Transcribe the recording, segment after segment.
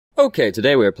Okay,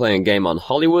 today we are playing a game on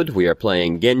Hollywood. We are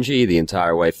playing Genji the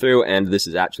entire way through, and this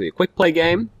is actually a quick play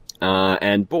game.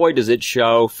 And boy does it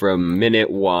show from minute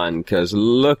one, cause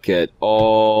look at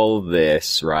all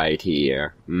this right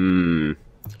here.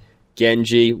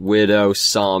 Genji, Widow,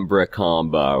 Sombra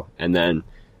combo. And then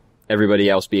everybody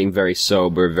else being very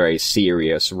sober, very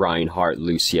serious. Reinhardt,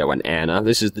 Lucio, and Anna.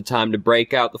 This is the time to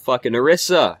break out the fucking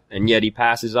Orisa. And yet he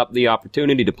passes up the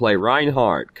opportunity to play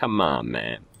Reinhardt. Come on,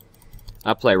 man.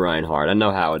 I play Reinhardt. I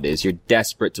know how it is. You're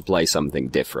desperate to play something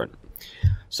different.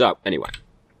 So, anyway.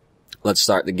 Let's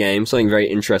start the game. Something very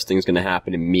interesting is going to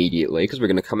happen immediately, because we're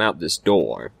going to come out this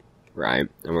door, right?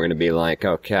 And we're going to be like,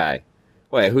 okay.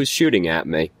 Wait, who's shooting at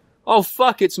me? Oh,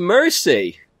 fuck, it's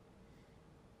Mercy!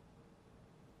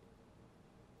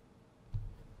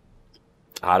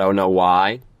 I don't know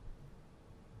why.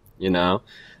 You know?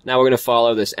 Now we're going to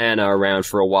follow this Anna around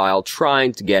for a while,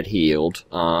 trying to get healed.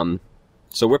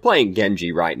 So we're playing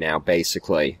Genji right now,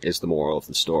 basically, is the moral of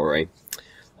the story.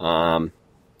 And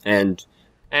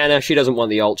Anna, she doesn't want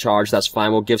the ult charge, that's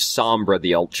fine. We'll give Sombra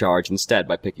the ult charge instead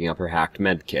by picking up her hacked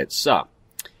medkit. So,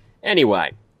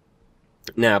 anyway.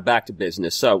 Now, back to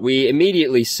business. So, we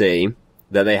immediately see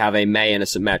that they have a Mei and a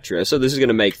Symmetra, so this is going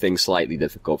to make things slightly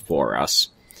difficult for us.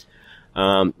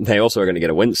 They also are going to get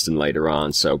a Winston later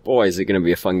on, so boy, is it going to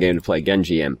be a fun game to play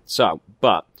Genji in. So,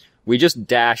 but we just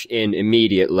dash in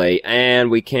immediately, and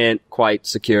we can't quite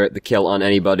secure the kill on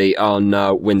anybody. Oh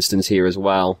no, Winston's here as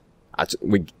well.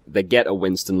 They get a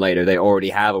Winston later. They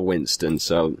already have a Winston,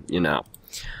 so, you know.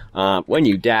 When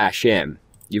you dash in,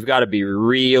 you've got to be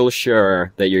real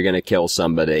sure that you're going to kill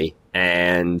somebody,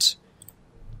 and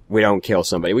we don't kill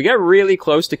somebody. We get really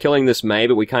close to killing this Mei,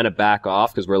 but we kind of back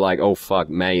off, because we're like, oh fuck,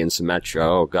 Mei and Symmetra,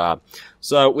 oh god.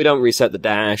 So, we don't reset the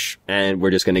dash, and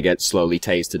we're just going to get slowly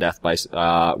tased to death by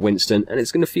Winston, and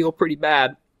it's going to feel pretty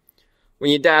bad. When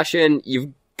you dash in,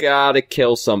 you've gotta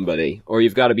kill somebody, or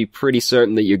you've gotta be pretty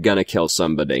certain that you're gonna kill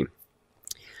somebody.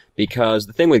 Because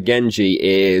the thing with Genji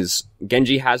is,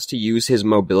 Genji has to use his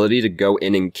mobility to go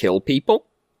in and kill people.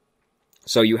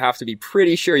 So you have to be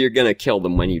pretty sure you're gonna kill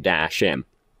them when you dash in.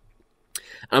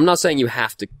 I'm not saying you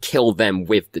have to kill them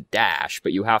with the dash,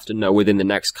 but you have to know within the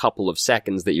next couple of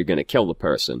seconds that you're gonna kill the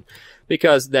person.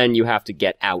 Because then you have to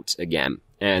get out again.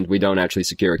 And we don't actually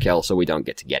secure a kill, so we don't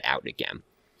get to get out again.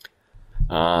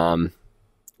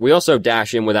 We also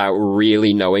dash in without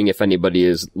really knowing if anybody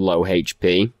is low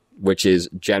HP, which is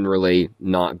generally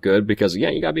not good, because,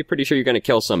 yeah, you gotta be pretty sure you're gonna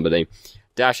kill somebody.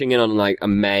 Dashing in on, like, a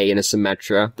Mei and a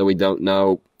Symmetra, that we don't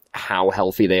know how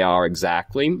healthy they are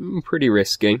exactly, pretty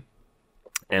risky,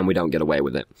 and we don't get away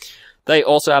with it. They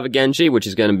also have a Genji, which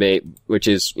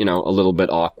is, you know, a little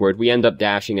bit awkward. We end up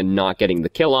dashing and not getting the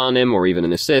kill on him, or even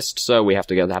an assist, so we have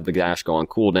to have the dash go on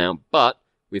cooldown, but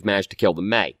we've managed to kill the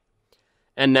Mei.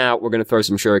 And now we're going to throw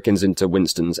some shurikens into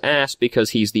Winston's ass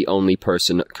because he's the only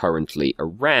person currently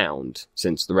around,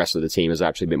 since the rest of the team has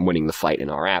actually been winning the fight in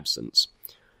our absence.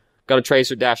 Got a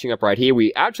Tracer dashing up right here.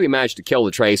 We actually managed to kill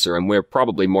the Tracer, and we're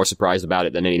probably more surprised about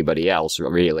it than anybody else,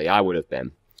 really. I would have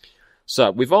been. So,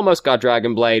 we've almost got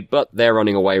Dragon Blade, but they're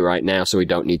running away right now, so we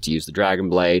don't need to use the Dragon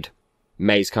Blade.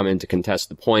 Mei's come in to contest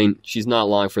the point. She's not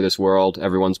long for this world.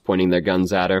 Everyone's pointing their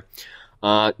guns at her.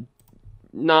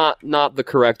 Not the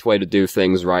correct way to do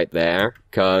things right there,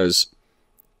 cause,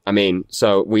 I mean,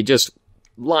 so we just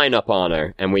line up on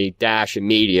her, and we dash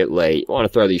immediately. You want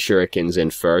to throw these shurikens in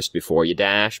first before you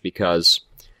dash, because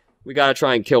we gotta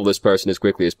try and kill this person as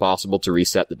quickly as possible to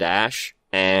reset the dash,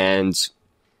 and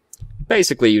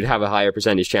basically you'd have a higher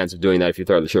percentage chance of doing that if you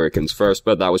throw the shurikens first,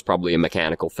 but that was probably a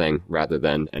mechanical thing rather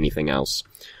than anything else.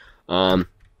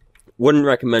 Wouldn't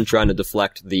recommend trying to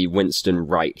deflect the Winston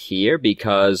right here,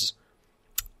 because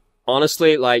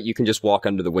honestly, like, you can just walk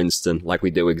under the Winston, like we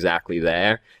do exactly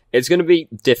there. It's gonna be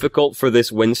difficult for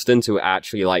this Winston to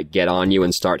actually, like, get on you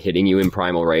and start hitting you in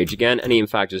Primal Rage again, and he in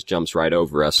fact just jumps right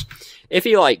over us. If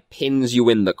he, like, pins you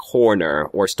in the corner,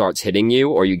 or starts hitting you,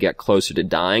 or you get closer to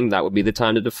dying, that would be the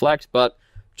time to deflect, but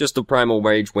just the Primal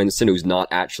Rage Winston who's not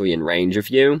actually in range of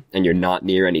you, and you're not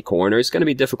near any corner, it's gonna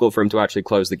be difficult for him to actually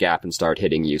close the gap and start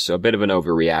hitting you, so a bit of an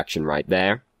overreaction right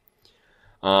there.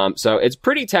 So it's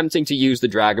pretty tempting to use the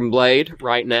Dragon Blade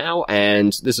right now,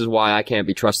 and this is why I can't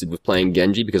be trusted with playing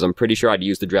Genji, because I'm pretty sure I'd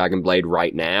use the Dragon Blade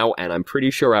right now, and I'm pretty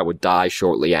sure I would die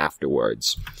shortly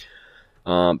afterwards.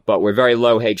 But we're very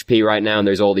low HP right now, and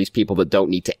there's all these people that don't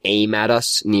need to aim at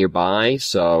us nearby,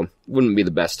 so wouldn't be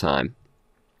the best time.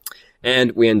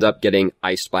 And we end up getting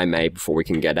iced by Mei before we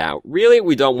can get out. Really,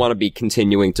 we don't want to be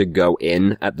continuing to go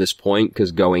in at this point,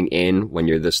 because going in when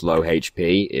you're this low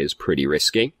HP is pretty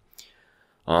risky.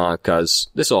 Cause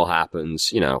this all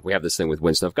happens, we have this thing with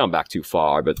Winston. I've gone back too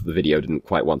far, but the video didn't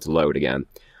quite want to load again.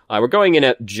 We're going in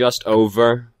at just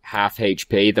over half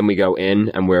HP, then we go in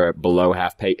and we're below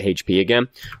half HP again.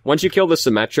 Once you kill the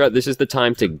Symmetra, this is the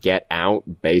time to get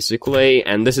out, basically,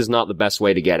 and this is not the best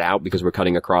way to get out because we're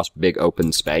cutting across big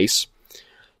open space.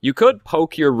 You could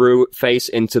poke your face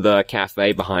into the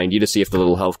cafe behind you to see if the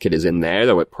little health kit is in there,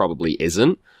 though it probably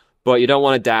isn't. But you don't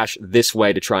want to dash this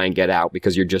way to try and get out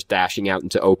because you're just dashing out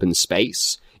into open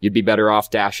space. You'd be better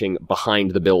off dashing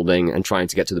behind the building and trying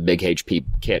to get to the big HP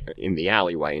kit in the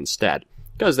alleyway instead.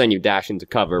 Because then you dash into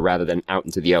cover rather than out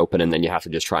into the open, and then you have to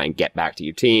just try and get back to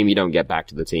your team. You don't get back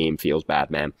to the team. Feels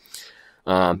bad, man.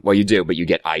 Well, you do, but you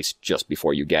get iced just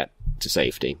before you get to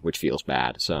safety, which feels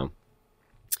bad, so.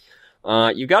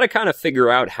 You gotta kind of figure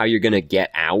out how you're gonna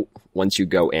get out once you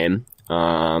go in.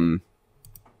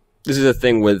 This is a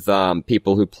thing with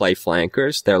people who play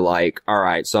flankers. They're like,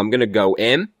 alright, so I'm gonna go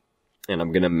in, and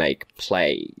I'm gonna make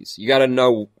plays. You gotta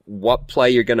know what play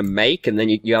you're gonna make, and then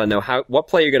you gotta know what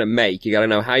play you're gonna make, you gotta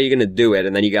know how you're gonna do it,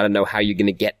 and then you gotta know how you're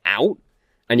gonna get out,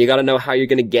 and you gotta know how you're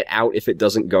gonna get out if it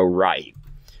doesn't go right.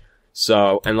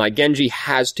 So, and like, Genji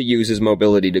has to use his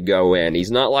mobility to go in.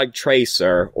 He's not like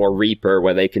Tracer or Reaper,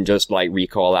 where they can just, like,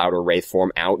 recall out or Wraith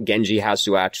form out. Genji has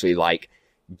to actually, like,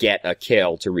 get a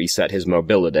kill to reset his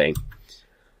mobility.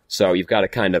 So, you've got to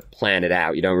kind of plan it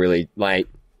out. You don't really, like,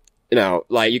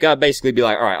 you gotta basically be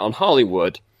like, alright, on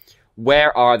Hollywood,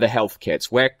 where are the health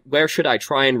kits? Where should I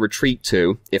try and retreat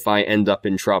to if I end up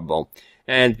in trouble?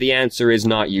 And the answer is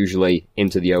not usually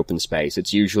into the open space.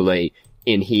 It's usually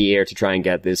in here to try and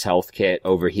get this health kit,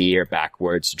 over here,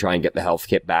 backwards to try and get the health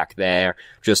kit back there,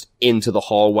 just into the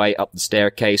hallway, up the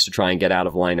staircase to try and get out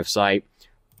of line of sight.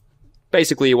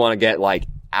 Basically, you want to get, like,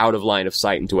 out of line of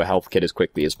sight into a health kit as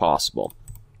quickly as possible.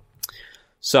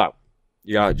 So,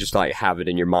 you gotta just, like, have it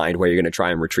in your mind where you're gonna try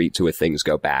and retreat to if things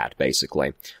go bad,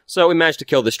 basically. So we managed to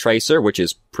kill this Tracer, which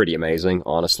is pretty amazing,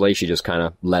 honestly. She just kind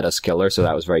of let us kill her, so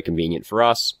that was very convenient for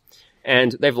us.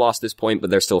 And they've lost this point, but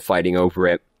they're still fighting over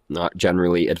it. Not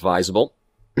generally advisable.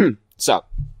 So,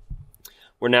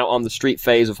 we're now on the street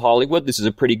phase of Hollywood. This is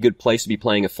a pretty good place to be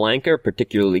playing a flanker,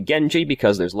 particularly Genji,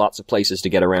 because there's lots of places to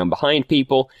get around behind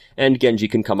people, and Genji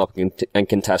can come up and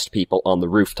contest people on the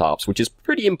rooftops, which is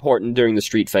pretty important during the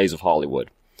street phase of Hollywood.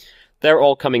 They're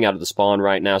all coming out of the spawn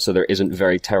right now, so there isn't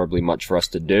very terribly much for us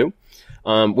to do.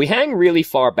 We hang really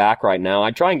far back right now.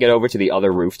 I try and get over to the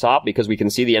other rooftop because we can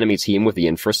see the enemy team with the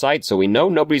infrasight, so we know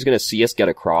nobody's going to see us get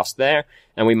across there,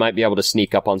 and we might be able to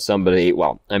sneak up on somebody.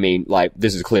 Well, I mean, like,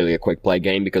 this is clearly a quick play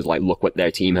game because, like, look what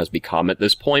their team has become at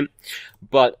this point.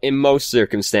 But in most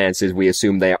circumstances, we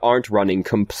assume they aren't running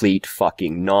complete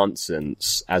fucking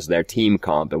nonsense as their team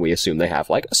comp, and we assume they have,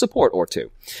 like, a support or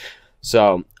two.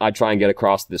 So, I try and get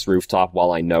across this rooftop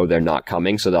while I know they're not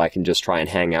coming so that I can just try and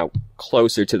hang out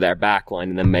closer to their backline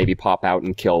and then maybe pop out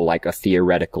and kill, like, a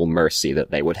theoretical mercy that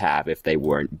they would have if they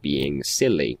weren't being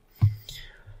silly.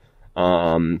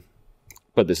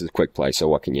 But this is quick play, so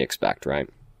what can you expect, right?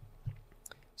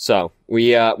 So,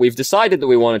 we've decided that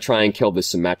we want to try and kill the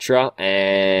Symmetra,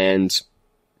 and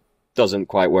doesn't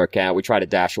quite work out. We try to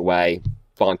dash away,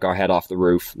 bonk our head off the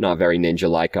roof, not very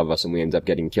ninja-like of us, and we end up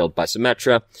getting killed by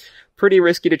Symmetra. Pretty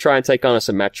risky to try and take on a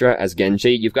Symmetra as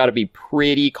Genji. You've got to be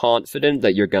pretty confident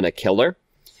that you're gonna kill her.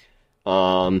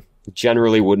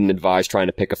 Generally wouldn't advise trying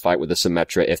to pick a fight with a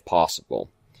Symmetra if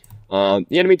possible. The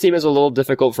enemy team is a little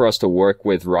difficult for us to work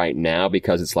with right now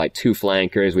because it's like two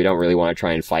flankers. We don't really want to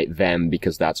try and fight them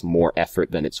because that's more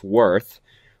effort than it's worth.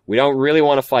 We don't really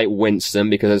want to fight Winston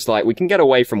because it's like, we can get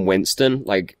away from Winston.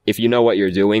 Like, if you know what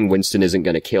you're doing, Winston isn't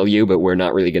going to kill you, but we're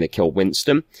not really going to kill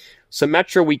Winston.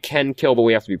 Symmetra we can kill, but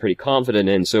we have to be pretty confident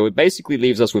in, so it basically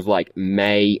leaves us with, like,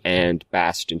 Mei and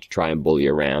Bastion to try and bully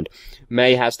around.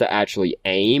 Mei has to actually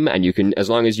aim, and you can, as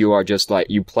long as you are just, like,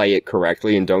 you play it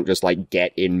correctly and don't just, like,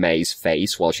 get in Mei's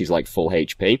face while she's, like, full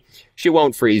HP, she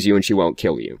won't freeze you and she won't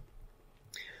kill you.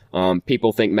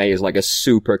 People think Mei is like a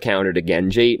super counter to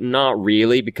Genji. Not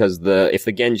really, because if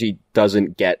the Genji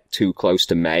doesn't get too close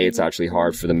to Mei, it's actually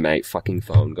hard for the Mei, fucking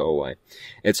phone, go away.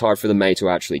 It's hard for the Mei to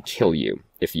actually kill you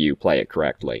if you play it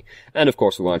correctly. And of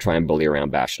course we want to try and bully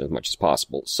around Bastion as much as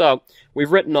possible. So,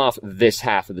 we've written off this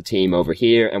half of the team over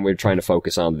here, and we're trying to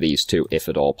focus on these two, if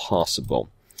at all possible.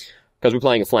 Because we're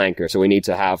playing a flanker, so we need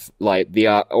to have, like, the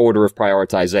order of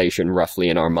prioritization roughly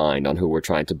in our mind on who we're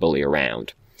trying to bully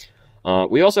around.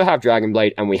 We also have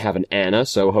Dragonblade and we have an Ana,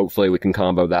 so hopefully we can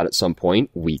combo that at some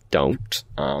point. We don't,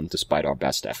 despite our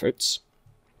best efforts.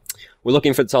 We're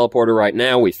looking for the teleporter right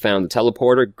now. We found the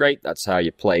teleporter. Great, that's how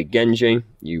you play Genji.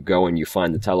 You go and you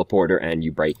find the teleporter and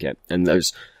you break it. And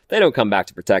there's They don't come back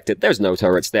to protect it. There's no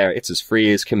turrets there. It's as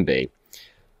free as can be.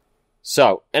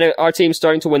 So, and our team's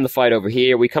starting to win the fight over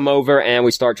here. We come over and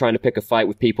we start trying to pick a fight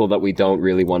with people that we don't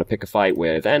really want to pick a fight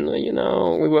with. And, you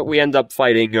know, we end up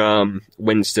fighting,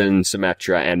 Winston,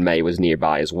 Symmetra, and Mei was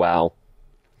nearby as well.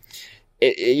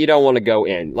 You don't want to go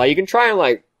in. Like, you can try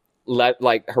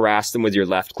and, harass them with your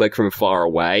left click from far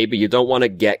away, but you don't want to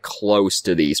get close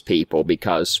to these people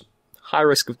because high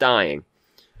risk of dying.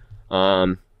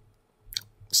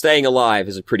 Staying alive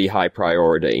is a pretty high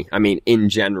priority. I mean, in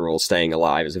general, staying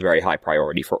alive is a very high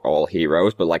priority for all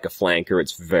heroes, but like a flanker,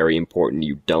 it's very important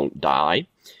you don't die.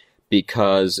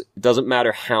 Because it doesn't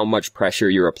matter how much pressure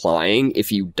you're applying,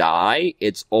 if you die,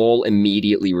 it's all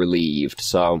immediately relieved.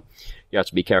 So, you have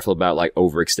to be careful about, like,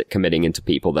 committing into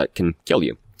people that can kill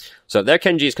you. So their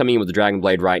Genji is coming in with the Dragon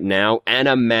Blade right now.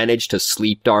 Anna managed to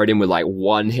sleep dart him with, like,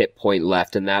 1 hit point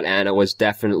left, and that Anna was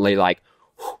definitely, like,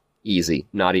 easy,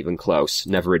 not even close,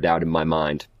 never a doubt in my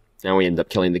mind. And we end up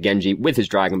killing the Genji with his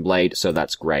Dragon Blade, so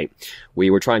that's great. We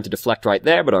were trying to deflect right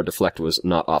there, but our deflect was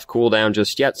not off cooldown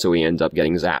just yet, so we end up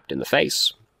getting zapped in the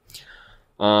face.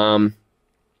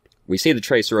 We see the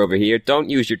Tracer over here. Don't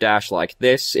use your dash like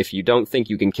this. If you don't think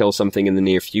you can kill something in the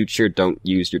near future, don't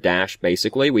use your dash,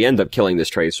 basically. We end up killing this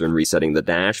Tracer and resetting the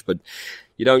dash, but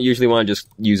you don't usually want to just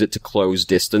use it to close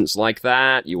distance like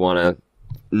that. You want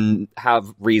to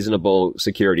have reasonable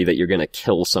security that you're going to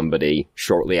kill somebody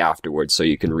shortly afterwards so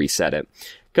you can reset it.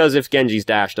 Because if Genji's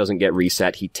dash doesn't get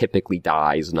reset, he typically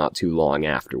dies not too long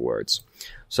afterwards.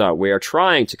 So we are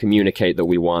trying to communicate that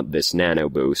we want this nano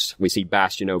boost. We see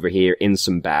Bastion over here in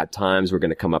some bad times. We're going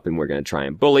to come up and we're going to try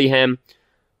and bully him.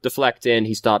 Deflect in,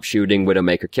 he stops shooting,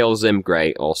 Widowmaker kills him.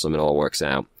 Great, awesome, it all works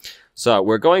out. So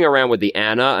we're going around with the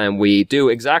Anna, and we do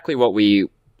exactly what we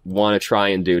want to try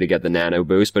and do to get the nano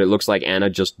boost, but it looks like Anna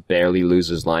just barely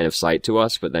loses line of sight to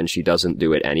us, but then she doesn't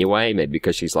do it anyway, maybe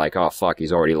because she's like, oh fuck,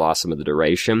 he's already lost some of the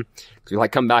duration. So we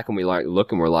like come back and we like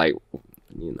look and we're like,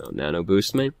 you know, nano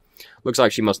boost me? Looks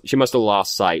like she must have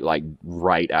lost sight like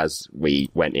right as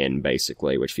we went in,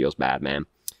 basically, which feels bad, man.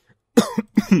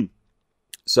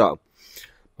 So,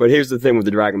 but here's the thing with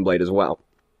the Dragon Blade as well.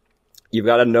 You've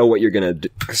got to know what you're gonna do.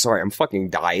 Sorry, I'm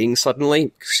fucking dying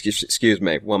suddenly. Excuse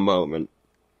me, one moment.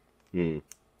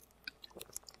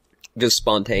 Just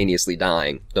spontaneously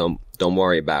dying. Don't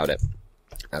worry about it.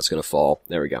 That's gonna fall.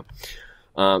 There we go.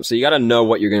 So you gotta know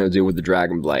what you're gonna do with the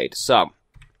Dragon Blade. So,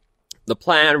 the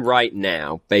plan right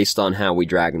now, based on how we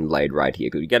Dragon Blade right here,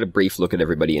 because we get a brief look at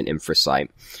everybody in Infrasight.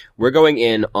 We're going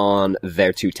in on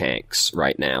their 2 tanks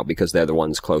right now, because they're the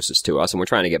ones closest to us, and we're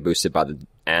trying to get boosted by the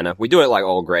Anna. We do it like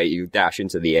all great. You dash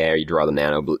into the air, you draw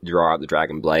out the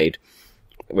Dragon Blade,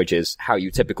 which is how you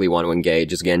typically want to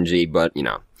engage as Genji, but, you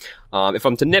know. If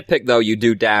I'm to nitpick, though, you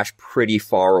do dash pretty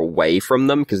far away from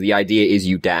them, because the idea is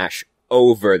you dash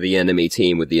over the enemy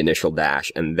team with the initial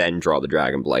dash, and then draw the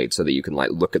Dragon Blade, so that you can, like,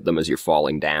 look at them as you're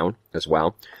falling down, as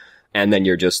well. And then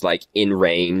you're just, like, in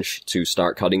range to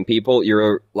start cutting people.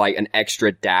 You're, like, an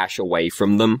extra dash away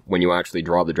from them when you actually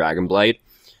draw the Dragon Blade.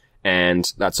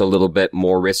 And that's a little bit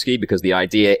more risky, because the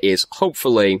idea is,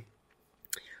 hopefully,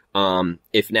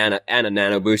 if Anna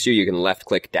nano boosts you, you can left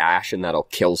click dash and that'll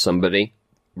kill somebody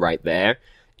right there.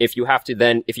 If you have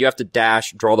to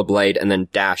dash, draw the blade, and then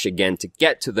dash again to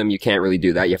get to them, you can't really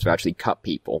do that. You have to actually cut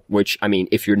people, which, I mean,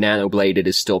 if you're nano bladed,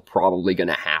 is still probably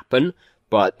gonna happen,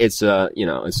 but it's a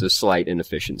slight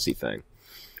inefficiency thing.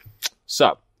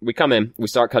 So, we come in, we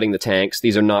start cutting the tanks.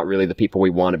 These are not really the people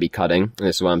we want to be cutting. And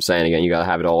this is what I'm saying again, you gotta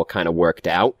have it all kind of worked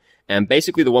out. And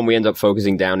basically the one we end up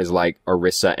focusing down is like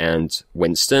Orisa and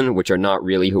Winston, which are not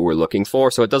really who we're looking for.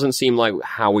 So it doesn't seem like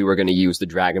how we were going to use the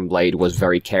Dragon Blade was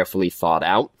very carefully thought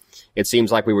out. It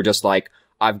seems like we were just like,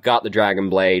 I've got the Dragon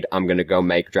Blade, I'm going to go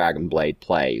make Dragon Blade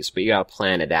plays. But you got to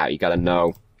plan it out. You got to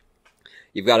know.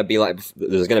 You've got to be like,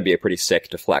 there's going to be a pretty sick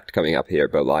deflect coming up here,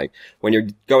 but like, when you're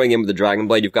going in with the Dragon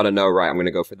Blade, you've got to know, right, I'm going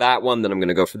to go for that one, then I'm going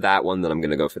to go for that one, then I'm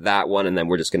going to go for that one, and then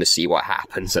we're just going to see what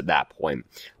happens at that point.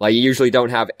 Like, you usually don't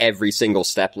have every single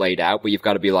step laid out, but you've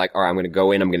got to be like, alright, I'm going to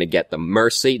go in, I'm going to get the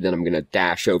Mercy, then I'm going to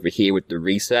dash over here with the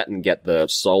reset and get the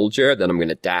Soldier, then I'm going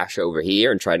to dash over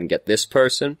here and try and get this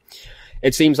person.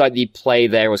 It seems like the play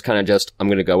there was kind of just, I'm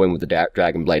going to go in with the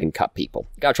Dragon Blade and cut people.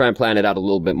 Gotta try and plan it out a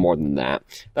little bit more than that.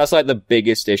 That's like the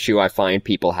biggest issue I find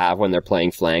people have when they're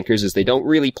playing flankers, is they don't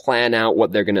really plan out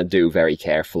what they're going to do very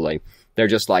carefully. They're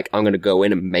just like, I'm going to go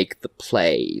in and make the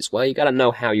plays. Well, you gotta know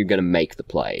how you're going to make the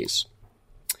plays.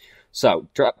 So,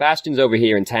 Bastion's over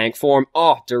here in tank form.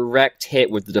 Oh, direct hit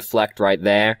with the deflect right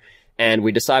there. and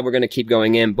we decide we're going to keep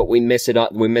going in, but we miss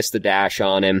the dash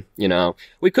on him, you know.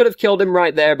 We could have killed him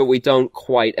right there, but we don't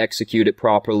quite execute it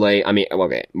properly. I mean,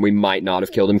 okay, we might not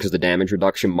have killed him because the damage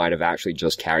reduction might have actually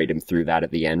just carried him through that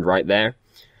at the end right there.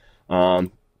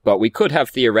 But we could have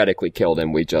theoretically killed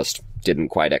him, we just didn't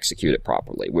quite execute it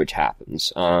properly, which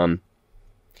happens.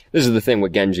 This is the thing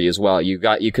with Genji as well. You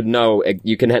can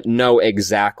know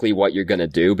exactly what you're gonna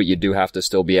do, but you do have to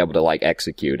still be able to, like,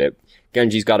 execute it.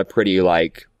 Genji's got a pretty,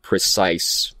 like,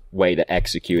 precise way to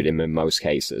execute him in most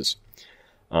cases.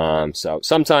 So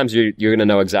sometimes you're gonna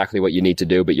know exactly what you need to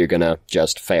do, but you're gonna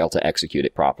just fail to execute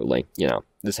it properly. You know,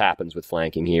 this happens with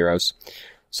flanking heroes.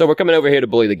 So we're coming over here to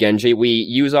bully the Genji. We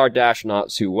use our dash not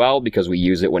too well because we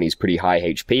use it when he's pretty high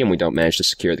HP and we don't manage to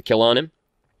secure the kill on him.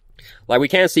 Like, we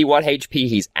can't see what HP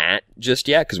he's at just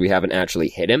yet because we haven't actually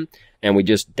hit him, and we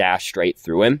just dash straight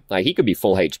through him. Like, he could be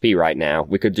full HP right now.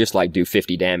 We could just, like, do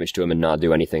 50 damage to him and not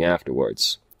do anything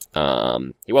afterwards.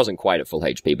 He wasn't quite at full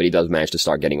HP, but he does manage to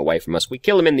start getting away from us. We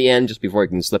kill him in the end just before he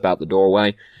can slip out the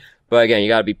doorway. But again, you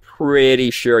gotta be pretty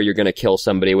sure you're gonna kill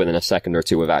somebody within a second or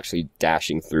two of actually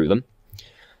dashing through them.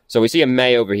 So we see a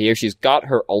Mei over here. She's got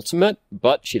her ultimate,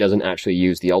 but she doesn't actually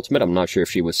use the ultimate. I'm not sure if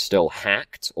she was still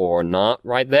hacked or not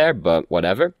right there, but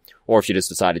whatever. Or if she just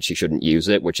decided she shouldn't use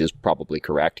it, which is probably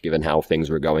correct given how things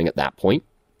were going at that point.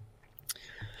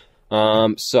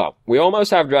 So we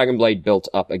almost have Dragon Blade built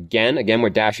up again. Again, we're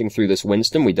dashing through this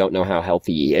Winston. We don't know how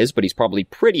healthy he is, but he's probably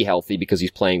pretty healthy because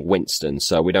he's playing Winston.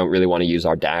 So we don't really want to use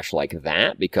our dash like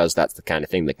that because that's the kind of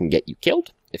thing that can get you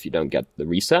killed if you don't get the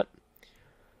reset.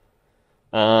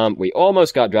 We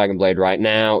almost got Dragon Blade right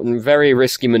now. Very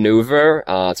risky maneuver,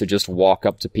 to just walk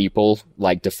up to people,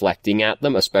 like, deflecting at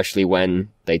them, especially when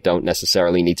they don't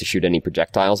necessarily need to shoot any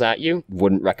projectiles at you.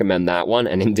 Wouldn't recommend that one,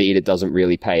 and indeed, it doesn't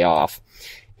really pay off.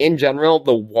 In general,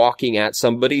 the walking at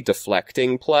somebody,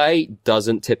 deflecting play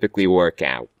doesn't typically work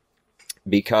out.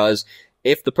 Because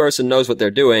if the person knows what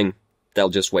they're doing, they'll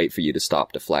just wait for you to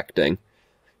stop deflecting.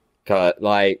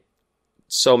 Like,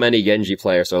 so many Genji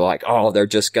players are like, oh, they're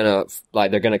just gonna,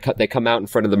 like, they come out in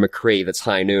front of the McCree that's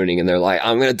high nooning, and they're like,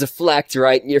 I'm gonna deflect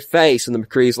right in your face, and the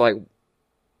McCree's like,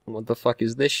 what the fuck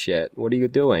is this shit? What are you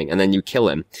doing? And then you kill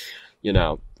him. You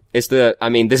know, this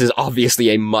is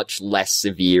obviously a much less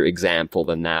severe example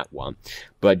than that one,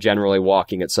 but generally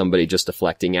walking at somebody just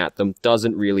deflecting at them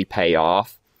doesn't really pay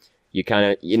off. You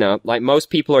kind of, you know, like, most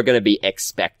people are gonna be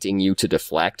expecting you to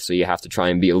deflect, so you have to try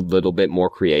and be a little bit more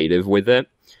creative with it.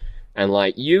 And,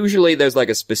 like, usually there's, like,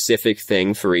 a specific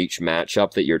thing for each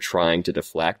matchup that you're trying to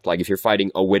deflect. Like, if you're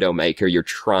fighting a Widowmaker, you're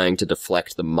trying to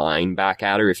deflect the mine back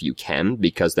at her if you can,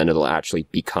 because then it'll actually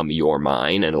become your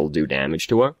mine and it'll do damage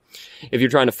to her. If you're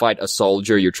trying to fight a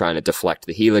soldier, you're trying to deflect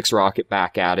the Helix Rocket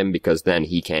back at him, because then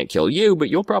he can't kill you, but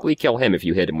you'll probably kill him if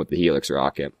you hit him with the Helix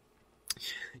Rocket.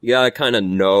 You gotta kind of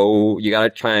know, you gotta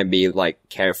try and be, like,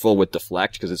 careful with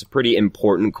deflect, because it's a pretty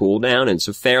important cooldown, and it's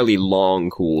a fairly long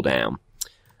cooldown.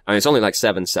 I mean, it's only like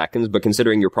 7 seconds, but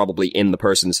considering you're probably in the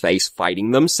person's face fighting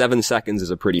them, 7 seconds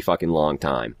is a pretty fucking long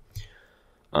time.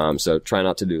 So try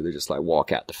not to do the just, like,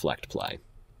 walk at deflect play.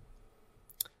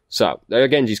 So, there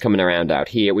Genji's coming around out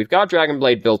here. We've got Dragon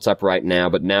Blade built up right now,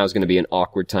 but now is going to be an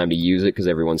awkward time to use it because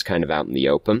everyone's kind of out in the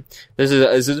open. This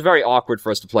is very awkward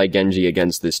for us to play Genji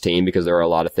against this team because there are a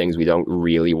lot of things we don't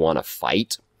really want to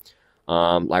fight.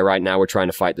 Like right now we're trying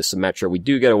to fight the Symmetra. We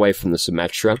do get away from the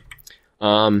Symmetra.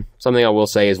 Something I will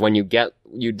say is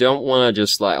you don't want to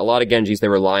just, like, a lot of Genjis, they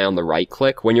rely on the right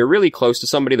click. When you're really close to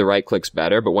somebody, the right click's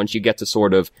better, but once you get to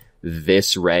sort of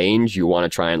this range, you want to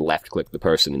try and left click the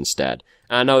person instead.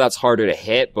 And I know that's harder to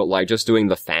hit, but, like, just doing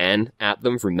the fan at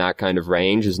them from that kind of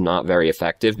range is not very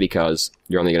effective because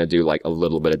you're only going to do, like, a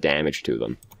little bit of damage to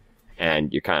them.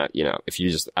 And you kind of, you know, if you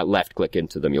just left click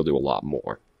into them, you'll do a lot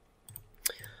more.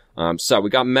 So we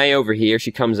got Mei over here.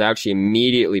 She comes out. She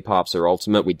immediately pops her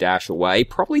ultimate. We dash away.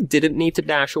 Probably didn't need to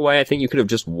dash away. I think you could have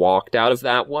just walked out of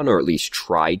that one, or at least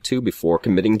tried to before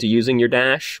committing to using your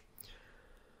dash.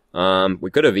 We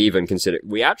could have even considered,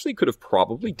 we actually could have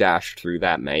probably dashed through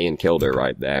that Mei and killed her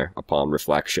right there upon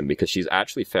reflection, because she's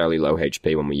actually fairly low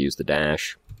HP when we use the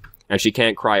dash. And she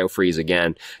can't cryo freeze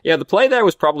again. Yeah, the play there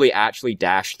was probably actually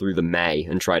dash through the Mei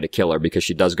and try to kill her, because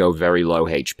she does go very low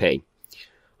HP.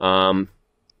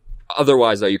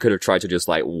 Otherwise, though, you could have tried to just,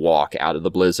 like, walk out of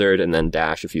the blizzard and then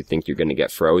dash if you think you're going to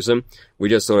get frozen. We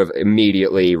just sort of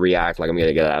immediately react like I'm going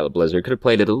to get out of the blizzard. Could have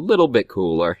played it a little bit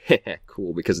cooler.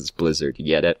 Cool, because it's blizzard, you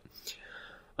get it.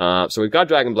 So we've got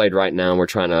Dragon Blade right now, and we're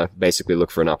trying to basically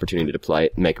look for an opportunity to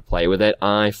make a play with it.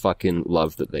 I fucking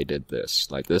love that they did this.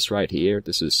 Like, this right here,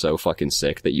 this is so fucking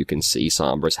sick that you can see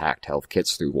Sombra's hacked health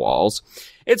kits through walls.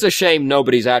 It's a shame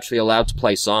nobody's actually allowed to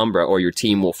play Sombra, or your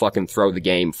team will fucking throw the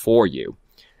game for you.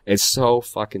 It's so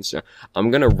fucking sick.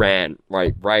 I'm gonna rant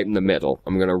right in the middle.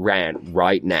 I'm gonna rant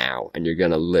right now, and you're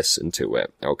gonna listen to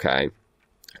it, okay?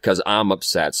 Because I'm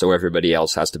upset, so everybody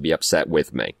else has to be upset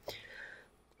with me.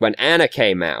 When Anna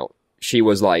came out, she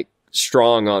was like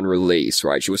strong on release,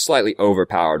 right? She was slightly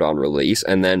overpowered on release,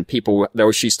 and then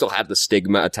she still had the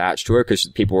stigma attached to her because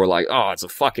people were like, oh, it's a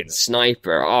fucking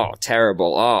sniper. Oh,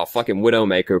 terrible. Oh, fucking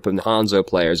Widowmaker, but the Hanzo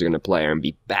players are gonna play her and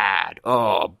be bad.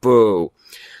 Oh, boo.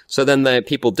 So then the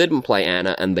people didn't play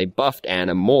Anna, and they buffed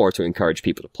Anna more to encourage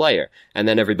people to play her. And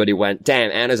then everybody went,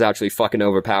 damn, Anna's actually fucking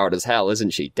overpowered as hell,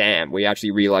 isn't she? Damn, we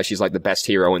actually realized she's like the best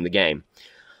hero in the game.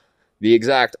 The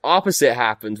exact opposite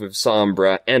happened with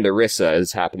Sombra, and Orisa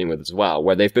is happening with as well,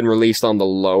 where they've been released on the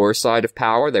lower side of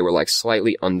power. They were like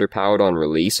slightly underpowered on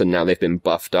release, and now they've been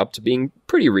buffed up to being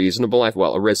pretty reasonable.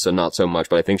 Well, Orisa not so much,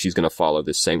 but I think she's going to follow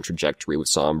this same trajectory with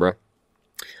Sombra.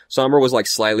 Sombra was like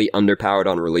slightly underpowered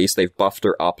on release. They've buffed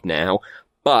her up now,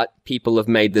 but people have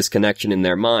made this connection in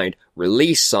their mind.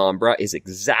 Release Sombra is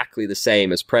exactly the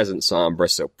same as present Sombra,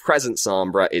 so present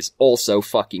Sombra is also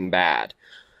fucking bad.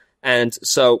 And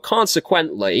so,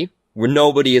 consequently,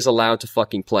 nobody is allowed to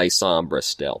fucking play Sombra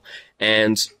still.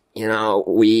 And, you know,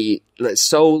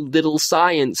 so little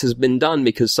science has been done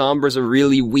because Sombra's a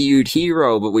really weird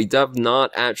hero, but we have not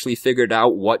actually figured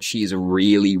out what she's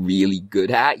really, really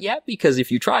good at yet, because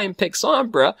if you try and pick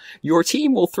Sombra, your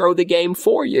team will throw the game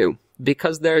for you.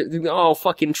 Because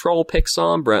fucking troll pick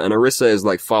Sombra, and Orisa is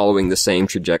like following the same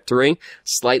trajectory,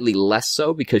 slightly less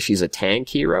so because she's a tank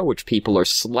hero, which people are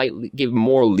slightly give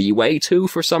more leeway to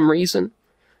for some reason.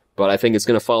 But I think it's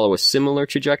going to follow a similar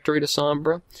trajectory to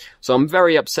Sombra. So I'm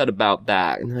very upset about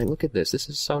that. And like, look at this. This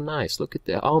is so nice. Look at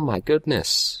that. Oh my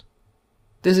goodness.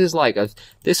 This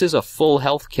is a full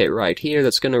health kit right here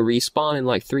that's going to respawn in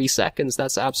like 3 seconds.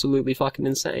 That's absolutely fucking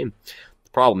insane.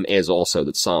 Problem is also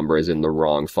that Sombra is in the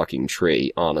wrong fucking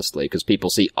tree, honestly, because people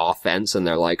see offense and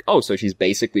they're like, oh, so she's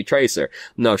basically Tracer.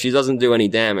 No, she doesn't do any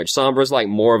damage. Sombra's like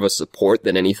more of a support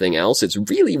than anything else. It's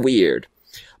really weird.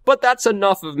 But that's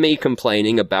enough of me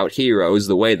complaining about heroes,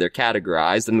 the way they're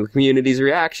categorized, and the community's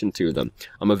reaction to them.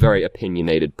 I'm a very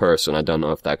opinionated person. I don't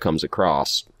know if that comes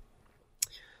across.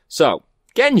 So,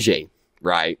 Genji.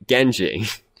 Right, Genji.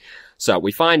 So,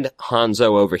 we find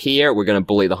Hanzo over here. We're gonna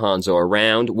bully the Hanzo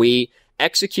around. We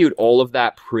execute all of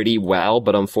that pretty well,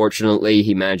 but unfortunately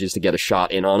he manages to get a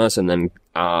shot in on us, and then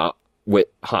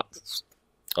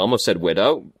almost said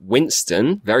Widow,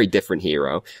 Winston, very different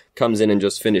hero, comes in and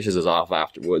just finishes us off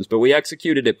afterwards. But we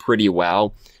executed it pretty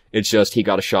well. It's just he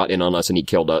got a shot in on us and he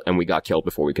killed us, and we got killed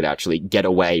before we could actually get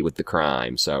away with the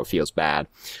crime, so it feels bad.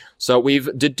 So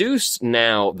we've deduced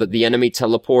now that the enemy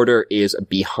teleporter is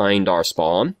behind our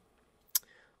spawn.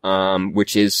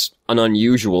 Which is an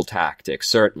unusual tactic,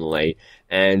 certainly.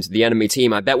 And the enemy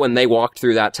team, I bet when they walked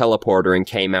through that teleporter and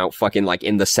came out fucking like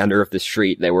in the center of the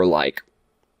street, they were like,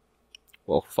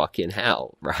 well, fucking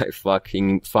hell, right? Fuck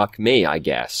me, I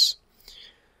guess.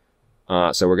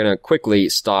 So we're gonna quickly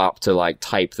stop to like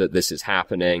type that this is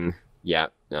happening. Yeah,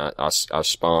 our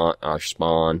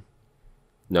spawn.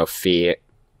 No fear.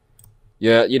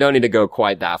 Yeah, you don't need to go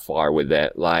quite that far with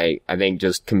it. Like, I think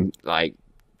just the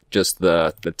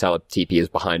TP is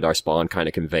behind our spawn kind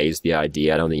of conveys the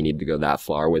idea. I don't think you need to go that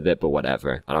far with it, but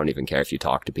whatever. I don't even care if you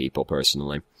talk to people,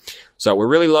 personally. So, we're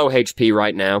really low HP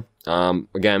right now.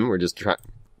 Again, we're just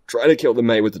trying to kill the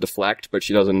Mei with the deflect, but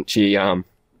she cryo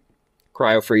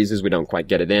freezes. We don't quite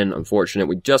get it in. Unfortunate.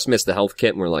 We just missed the health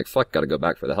kit, and we're like, fuck, gotta go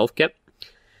back for the health kit.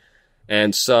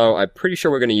 And so, I'm pretty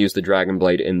sure we're going to use the Dragon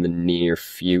Blade in the near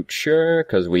future,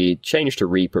 because we changed to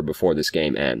Reaper before this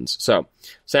game ends. So,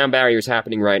 sound barrier is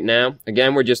happening right now.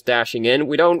 Again, we're just dashing in.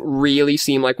 We don't really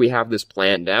seem like we have this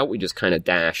planned out. We just kind of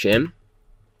dash in.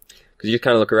 Because you just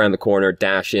kind of look around the corner,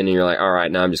 dash in, and you're like,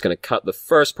 alright, now I'm just going to cut the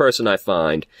first person I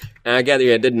find. And I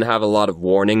gather I didn't have a lot of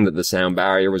warning that the sound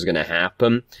barrier was going to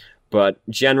happen. But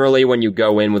generally, when you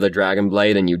go in with a Dragon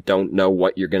Blade and you don't know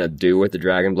what you're gonna do with the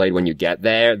Dragon Blade when you get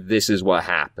there, this is what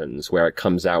happens, where it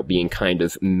comes out being kind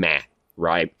of meh,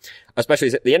 right? Especially,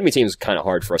 the enemy team is kind of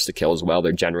hard for us to kill as well.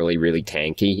 They're generally really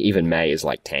tanky. Even Mei is,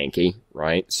 like, tanky,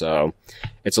 right? So,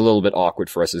 it's a little bit awkward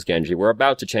for us as Genji. We're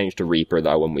about to change to Reaper,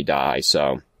 though, when we die,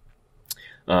 so...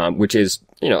 which is,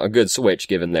 you know, a good switch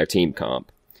given their team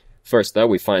comp. First, though,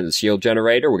 we find the shield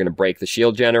generator. We're gonna break the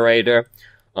shield generator.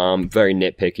 Very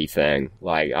nitpicky thing.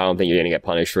 Like, I don't think you're gonna get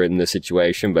punished for it in this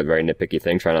situation, but very nitpicky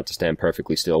thing. Try not to stand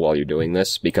perfectly still while you're doing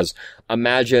this, because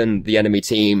imagine the enemy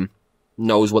team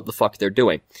knows what the fuck they're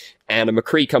doing. And a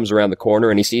McCree comes around the corner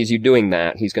and he sees you doing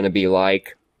that. He's gonna be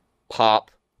like,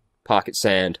 pop, pocket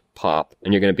sand, pop.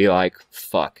 And you're gonna be like,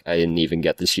 fuck, I didn't even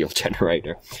get the shield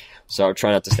generator. So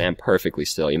try not to stand perfectly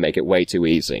still. You make it way too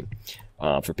easy,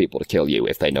 for people to kill you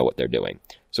if they know what they're doing.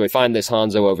 So we find this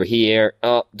Hanzo over here,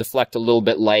 deflect a little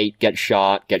bit late, get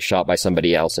shot by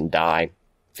somebody else and die.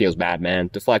 Feels bad, man.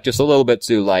 Deflect just a little bit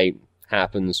too late,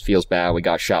 happens, feels bad, we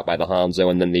got shot by the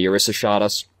Hanzo and then the Orisa shot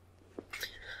us.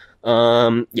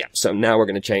 Yeah, so now we're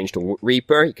gonna change to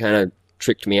Reaper. He kinda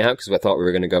tricked me out because I thought we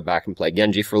were gonna go back and play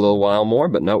Genji for a little while more,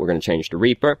 but no, we're gonna change to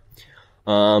Reaper.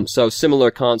 So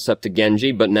similar concept to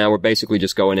Genji, but now we're basically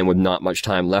just going in with not much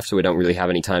time left, so we don't really have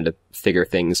any time to figure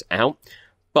things out.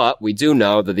 But we do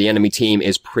know that the enemy team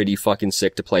is pretty fucking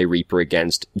sick to play Reaper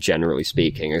against, generally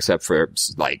speaking, except for,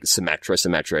 like, Symmetra.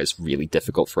 Symmetra is really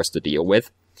difficult for us to deal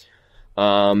with.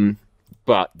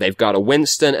 But they've got a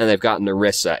Winston and they've got an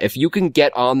Orisa. If you can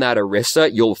get on that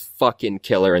Orisa, you'll fucking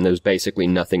kill her and there's basically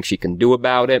nothing she can do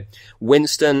about it.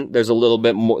 Winston, there's he's a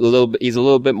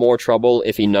little bit more trouble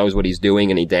if he knows what he's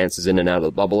doing and he dances in and out of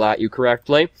the bubble at you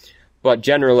correctly. But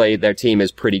generally, their team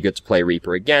is pretty good to play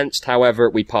Reaper against. However,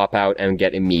 we pop out and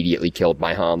get immediately killed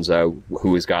by Hanzo,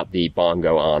 who has got the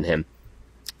bongo on him.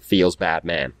 Feels bad,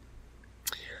 man.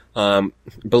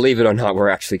 Believe it or not, we're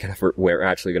actually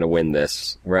gonna win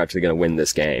this. We're actually gonna win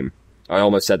this game. I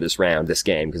almost said this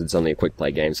game, because it's only a quick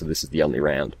play game, so this is the only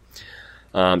round.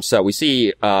 So we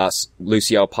see,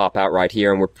 Lucio pop out right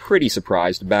here, and we're pretty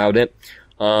surprised about it.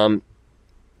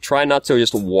 Try not to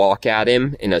just walk at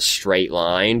him in a straight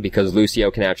line, because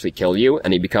Lucio can actually kill you,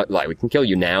 and we can kill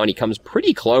you now, and he comes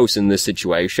pretty close in this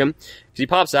situation. Because he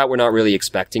pops out, we're not really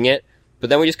expecting it. But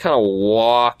then we just kind of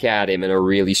walk at him in a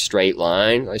really straight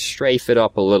line. I strafe it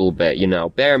up a little bit, you know.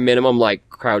 Bare minimum, like,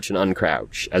 crouch and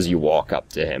uncrouch as you walk up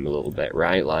to him a little bit,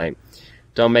 right? Like,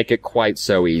 don't make it quite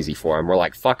so easy for him. We're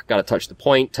like, fuck, gotta touch the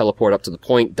point, teleport up to the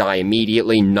point, die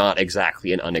immediately. Not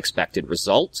exactly an unexpected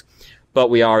result. But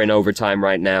we are in overtime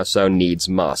right now, so needs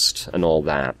must, and all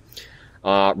that.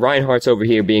 Reinhardt's over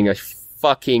here being a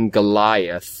fucking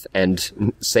Goliath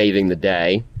and saving the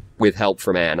day with help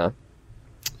from Ana.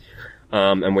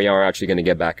 And we are actually going to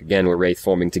get back again. We're wraith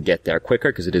forming to get there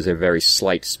quicker, because it is a very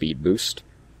slight speed boost.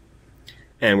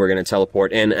 And we're going to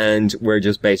teleport in, and we're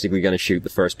just basically going to shoot the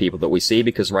first people that we see,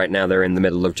 because right now they're in the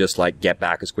middle of just, like, get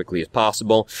back as quickly as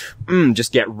possible.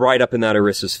 Just get right up in that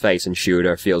Orisa's face and shoot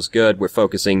her. Feels good. We're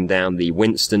focusing down the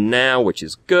Winston now, which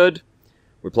is good.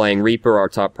 We're playing Reaper. Our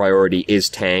top priority is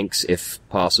tanks, if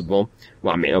possible.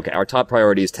 Well, I mean, okay, our top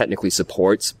priority is technically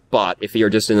supports, but if you're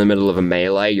just in the middle of a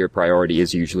melee, your priority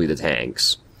is usually the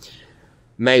tanks.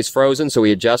 Mei's frozen, so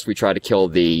we adjust. We try to kill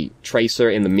the Tracer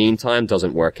in the meantime.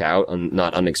 Doesn't work out,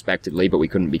 not unexpectedly, but we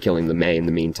couldn't be killing the Mei in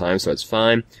the meantime, so it's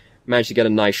fine. Managed to get a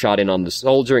nice shot in on the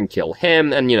soldier and kill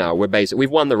him, and, you know,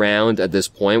 we've won the round at this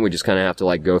point. We just kind of have to,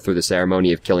 like, go through the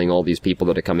ceremony of killing all these people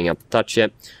that are coming up to touch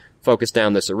it. Focus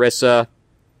down this Orisa.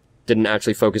 Didn't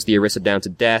actually focus the Orisa down to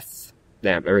death.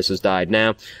 Damn, Orisa's died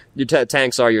now. Your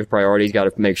tanks are your priority. You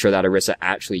gotta make sure that Orisa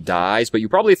actually dies, but you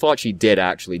probably thought she did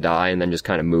actually die and then just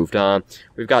kind of moved on.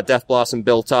 We've got Death Blossom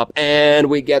built up, and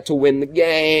we get to win the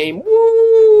game.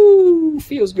 Woo!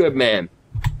 Feels good, man.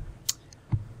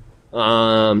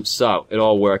 So, it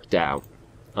all worked out.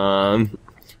 I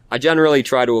generally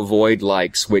try to avoid,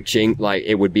 like, switching, like,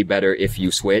 it would be better if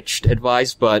you switched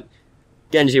advice, but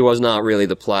Genji was not really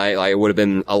the play. Like, it would have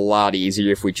been a lot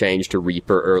easier if we changed to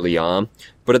Reaper early on.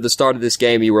 But at the start of this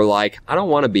game, you were like, I don't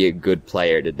want to be a good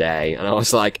player today. And I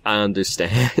was like, I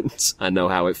understand. I know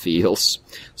how it feels.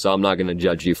 So I'm not going to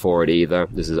judge you for it either.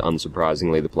 This is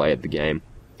unsurprisingly the play of the game.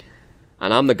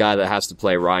 And I'm the guy that has to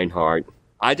play Reinhardt.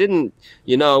 I didn't,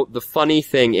 you know, the funny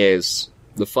thing is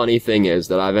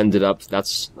that I've ended up,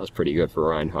 that's pretty good for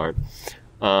Reinhardt.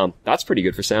 That's pretty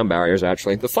good for sound barriers,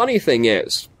 actually. The funny thing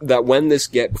is that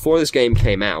before this game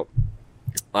came out,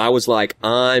 I was like,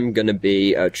 I'm gonna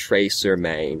be a Tracer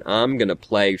main. I'm gonna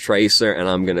play Tracer, and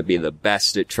I'm gonna be the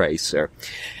best at Tracer.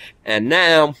 And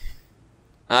now,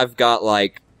 I've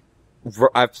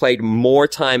played more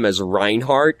time as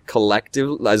Reinhardt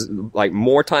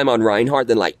more time on Reinhardt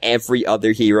than, like, every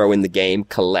other hero in the game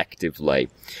collectively.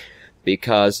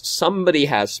 Because somebody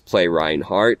has to play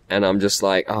Reinhardt, and I'm just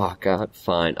like, oh god,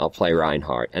 fine, I'll play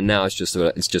Reinhardt. And now it's just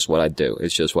what I do.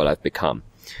 It's just what I've become.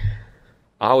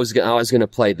 I was gonna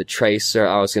play the Tracer.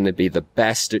 I was gonna be the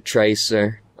best at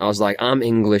Tracer. I was like, I'm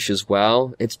English as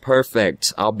well. It's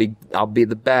perfect. I'll be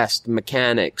the best.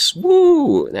 Mechanics.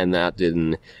 Woo! And that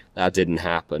That didn't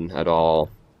happen at all.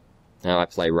 Now I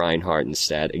play Reinhardt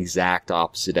instead. Exact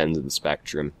opposite ends of the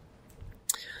spectrum.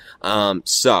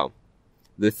 So,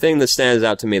 the thing that stands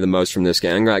out to me the most from this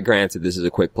game, and granted this is a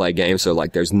quick play game, so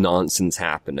like there's nonsense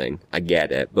happening. I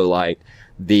get it. But like,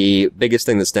 the biggest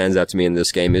thing that stands out to me in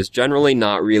this game is generally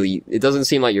not really, it doesn't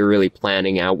seem like you're really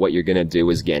planning out what you're gonna do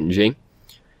as Genji.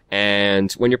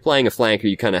 And when you're playing a flanker,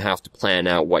 you kind of have to plan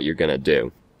out what you're gonna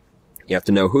do. You have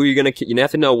to know who you're gonna, you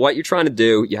have to know what you're trying to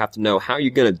do, you have to know how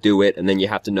you're gonna do it, and then you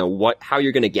have to know how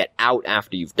you're gonna get out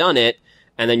after you've done it,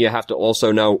 and then you have to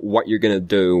also know what you're gonna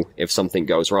do if something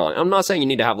goes wrong. I'm not saying you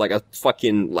need to have like a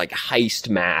fucking like heist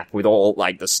map with all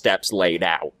like the steps laid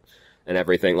out and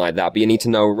everything like that, but you need to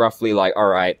know roughly like,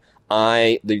 alright,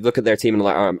 you look at their team and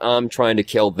like, I'm trying to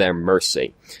kill their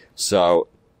Mercy. So,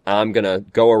 I'm gonna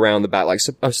go around the back, like,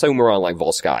 assume we're on, like,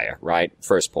 Volskaya, right?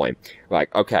 First point.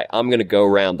 Like, okay, I'm gonna go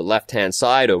around the left-hand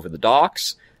side over the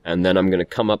docks, and then I'm gonna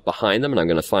come up behind them, and I'm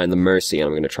gonna find the Mercy, and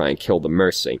I'm gonna try and kill the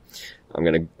Mercy. I'm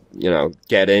gonna,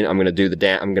 get in, I'm gonna do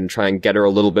I'm gonna try and get her a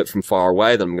little bit from far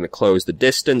away, then I'm gonna close the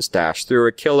distance, dash through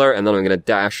her, kill her, and then I'm gonna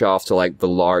dash off to, like, the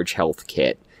large health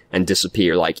kit, and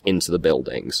disappear, like, into the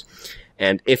buildings.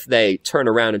 And if they turn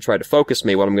around and try to focus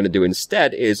me, what I'm gonna do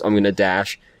instead is I'm gonna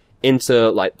dash into,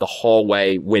 like, the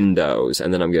hallway windows,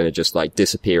 and then I'm gonna just, like,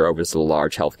 disappear over to the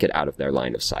large health kit out of their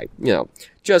line of sight.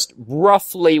 Just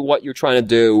roughly what you're trying to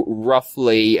do,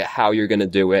 roughly how you're gonna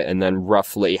do it, and then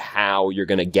roughly how you're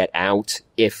gonna get out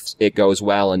if it goes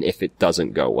well and if it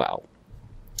doesn't go well.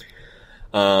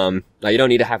 Now, you don't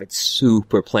need to have it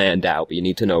super planned out, but you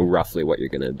need to know roughly what you're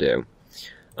gonna do.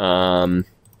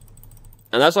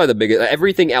 And that's why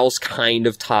everything else kind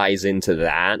of ties into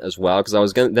that as well, because I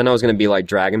was gonna be like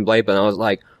Dragon Blade, but I was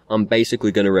like, I'm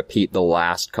basically gonna repeat the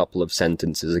last couple of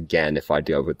sentences again if I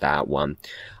go with that one.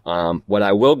 What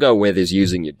I will go with is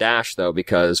using your dash though,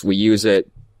 because we use it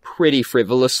pretty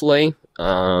frivolously.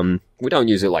 We don't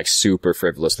use it like super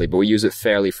frivolously, but we use it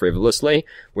fairly frivolously.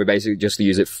 We basically just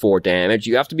use it for damage.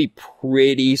 You have to be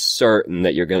pretty certain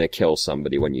that you're gonna kill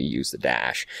somebody when you use the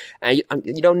dash. And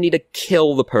you don't need to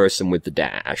kill the person with the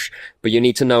dash, but you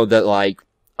need to know that like,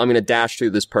 I'm gonna dash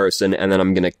through this person and then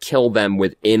I'm gonna kill them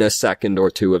within a second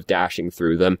or two of dashing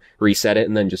through them, reset it,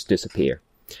 and then just disappear.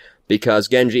 Because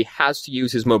Genji has to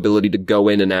use his mobility to go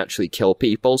in and actually kill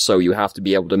people, so you have to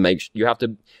be able to you have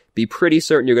to be pretty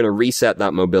certain you're going to reset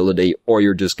that mobility, or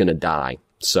you're just going to die.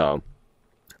 So,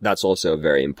 that's also a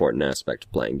very important aspect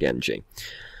of playing Genji.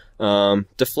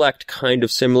 Deflect kind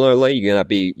of similarly,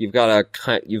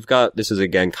 this is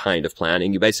again kind of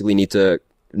planning. You basically need to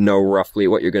know roughly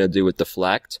what you're going to do with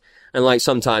deflect. And like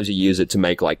sometimes you use it to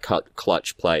make like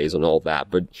clutch plays and all that,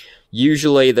 but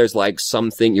usually there's like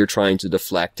something you're trying to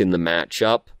deflect in the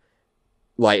matchup.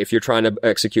 Like if you're trying to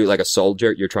execute like a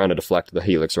soldier, you're trying to deflect the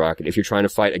Helix Rocket. If you're trying to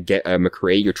fight a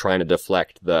McCree, you're trying to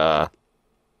deflect the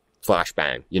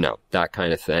Flashbang, that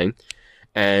kind of thing.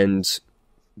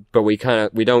 But we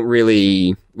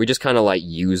just kind of like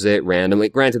use it randomly.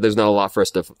 Granted, there's not a lot for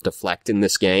us to deflect in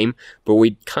this game, but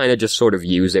we kind of just sort of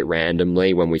use it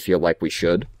randomly when we feel like we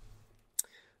should.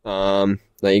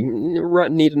 Like, you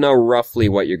need to know roughly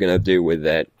what you're gonna do with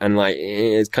it. And like,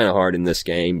 it's kind of hard in this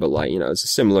game, but like, it's a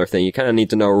similar thing. You kind of need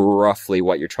to know roughly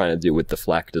what you're trying to do with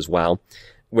deflect as well.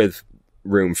 With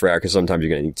room for error, because sometimes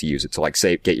you're gonna need to use it to like,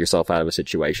 get yourself out of a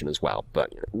situation as well.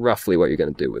 But roughly what you're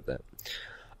gonna do with it.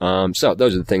 So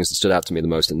those are the things that stood out to me the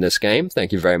most in this game.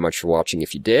 Thank you very much for watching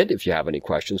if you did. If you have any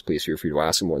questions, please feel free to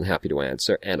ask. I'm more than happy to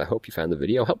answer. And I hope you found the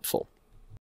video helpful.